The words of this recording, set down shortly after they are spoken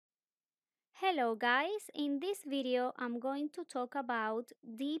Hello guys, in this video I'm going to talk about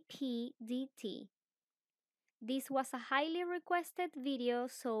DPDT. This was a highly requested video,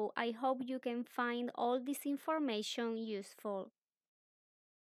 so I hope you can find all this information useful.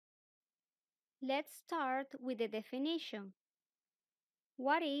 Let's start with the definition.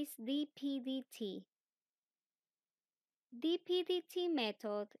 What is DPDT? DPDT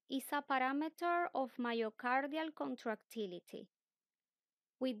method is a parameter of myocardial contractility.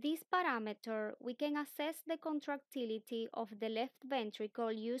 With this parameter, we can assess the contractility of the left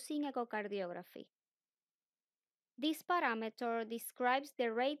ventricle using echocardiography. This parameter describes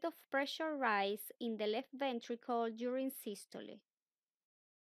the rate of pressure rise in the left ventricle during systole.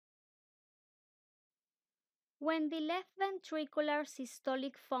 When the left ventricular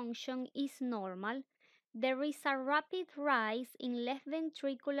systolic function is normal, there is a rapid rise in left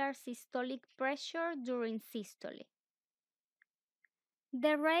ventricular systolic pressure during systole.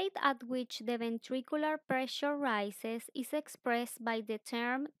 The rate at which the ventricular pressure rises is expressed by the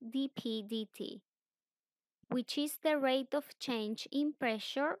term dPdt, which is the rate of change in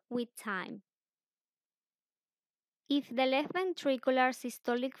pressure with time. If the left ventricular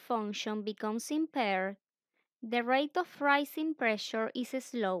systolic function becomes impaired, the rate of rising pressure is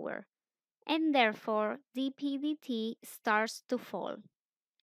slower, and therefore dPdt starts to fall.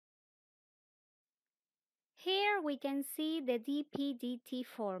 Here we can see the dPdt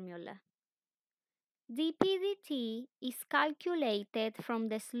formula. dPdt is calculated from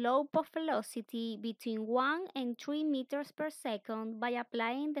the slope of velocity between 1 and 3 meters per second by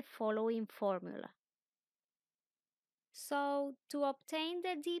applying the following formula. So, to obtain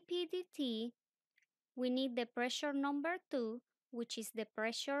the dPdt, we need the pressure number 2, which is the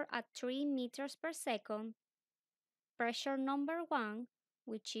pressure at 3 meters per second, pressure number 1,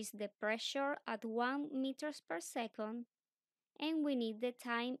 which is the pressure at 1 meters per second, and we need the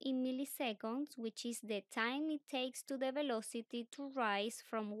time in milliseconds, which is the time it takes to the velocity to rise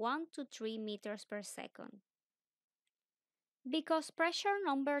from 1 to 3 meters per second. Because pressure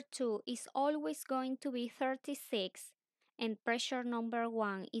number 2 is always going to be 36 and pressure number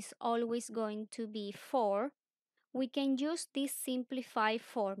 1 is always going to be 4, we can use this simplified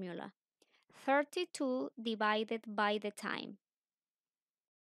formula, 32 divided by the time.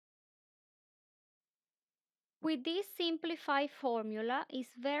 With this simplified formula,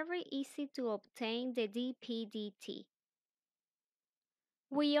 it's very easy to obtain the dPdt.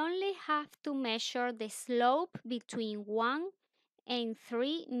 We only have to measure the slope between 1 and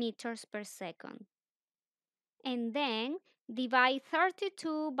 3 meters per second. And then divide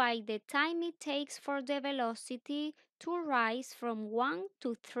 32 by the time it takes for the velocity to rise from 1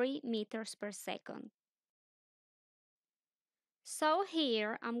 to 3 meters per second. So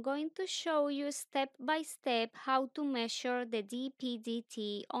here I'm going to show you step by step how to measure the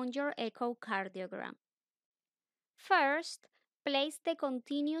dPdt on your echocardiogram. First, place the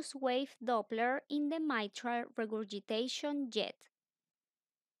continuous wave Doppler in the mitral regurgitation jet.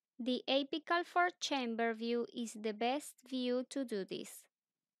 The apical four-chamber view is the best view to do this.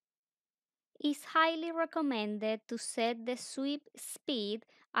 It's highly recommended to set the sweep speed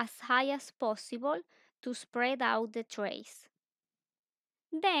as high as possible to spread out the trace.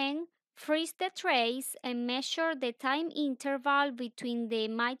 Then, freeze the trace and measure the time interval between the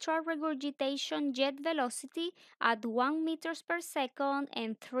mitral regurgitation jet velocity at 1 meters per second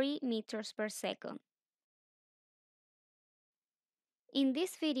and 3 meters per second. In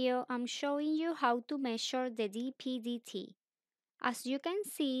this video, I'm showing you how to measure the dPdt. As you can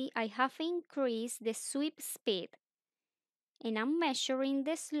see, I have increased the sweep speed, and I'm measuring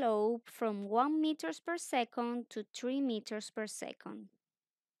the slope from 1 meters per second to 3 meters per second.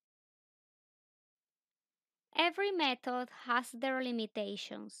 Every method has their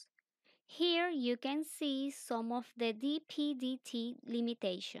limitations. Here you can see some of the dPdt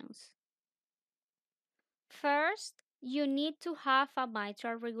limitations. First, you need to have a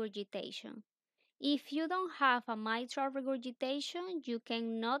mitral regurgitation. If you don't have a mitral regurgitation, you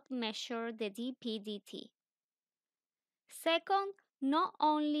cannot measure the dPdt. Second, not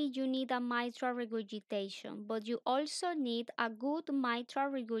only you need a mitral regurgitation, but you also need a good mitral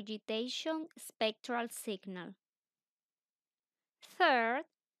regurgitation spectral signal. Third,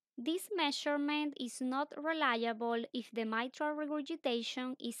 this measurement is not reliable if the mitral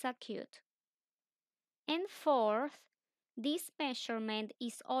regurgitation is acute. And fourth, this measurement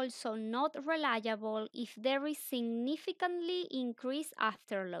is also not reliable if there is significantly increased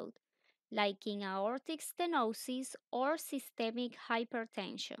afterload, like in aortic stenosis or systemic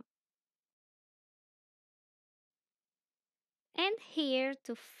hypertension. And here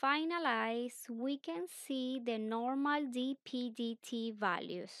to finalize, we can see the normal dPdt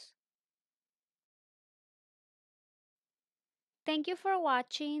values. Thank you for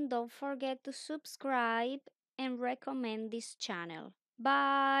watching. Don't forget to subscribe and recommend this channel.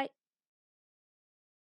 Bye!